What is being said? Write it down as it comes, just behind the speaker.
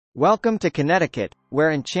Welcome to Connecticut,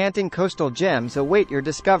 where enchanting coastal gems await your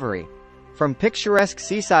discovery. From picturesque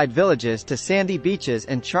seaside villages to sandy beaches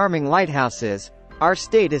and charming lighthouses, our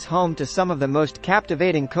state is home to some of the most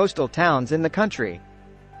captivating coastal towns in the country.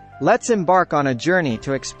 Let's embark on a journey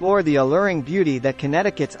to explore the alluring beauty that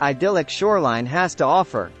Connecticut's idyllic shoreline has to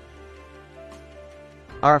offer.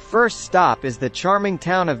 Our first stop is the charming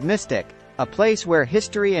town of Mystic, a place where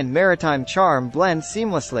history and maritime charm blend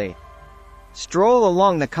seamlessly. Stroll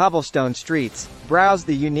along the cobblestone streets, browse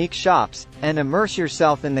the unique shops, and immerse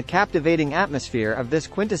yourself in the captivating atmosphere of this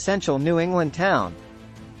quintessential New England town.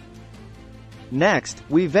 Next,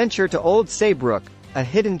 we venture to Old Saybrook, a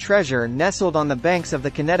hidden treasure nestled on the banks of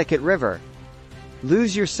the Connecticut River.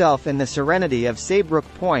 Lose yourself in the serenity of Saybrook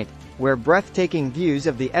Point, where breathtaking views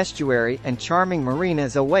of the estuary and charming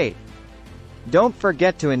marinas await. Don't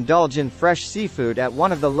forget to indulge in fresh seafood at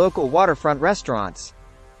one of the local waterfront restaurants.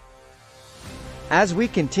 As we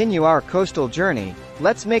continue our coastal journey,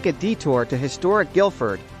 let's make a detour to historic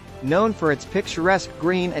Guilford, known for its picturesque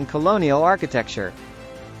green and colonial architecture.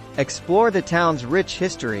 Explore the town's rich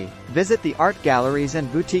history, visit the art galleries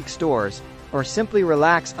and boutique stores, or simply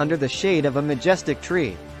relax under the shade of a majestic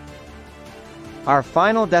tree. Our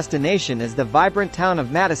final destination is the vibrant town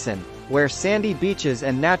of Madison, where sandy beaches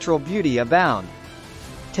and natural beauty abound.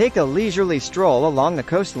 Take a leisurely stroll along the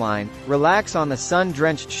coastline, relax on the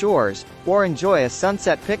sun-drenched shores, or enjoy a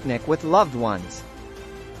sunset picnic with loved ones.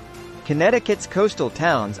 Connecticut's coastal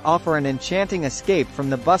towns offer an enchanting escape from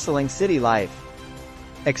the bustling city life.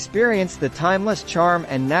 Experience the timeless charm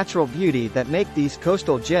and natural beauty that make these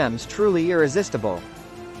coastal gems truly irresistible.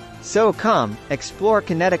 So come, explore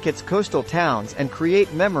Connecticut's coastal towns and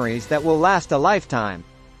create memories that will last a lifetime.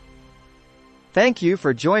 Thank you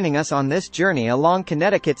for joining us on this journey along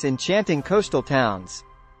Connecticut's enchanting coastal towns.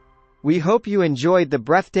 We hope you enjoyed the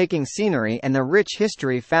breathtaking scenery and the rich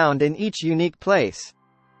history found in each unique place.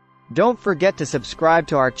 Don't forget to subscribe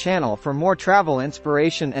to our channel for more travel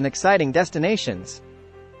inspiration and exciting destinations.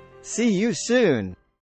 See you soon!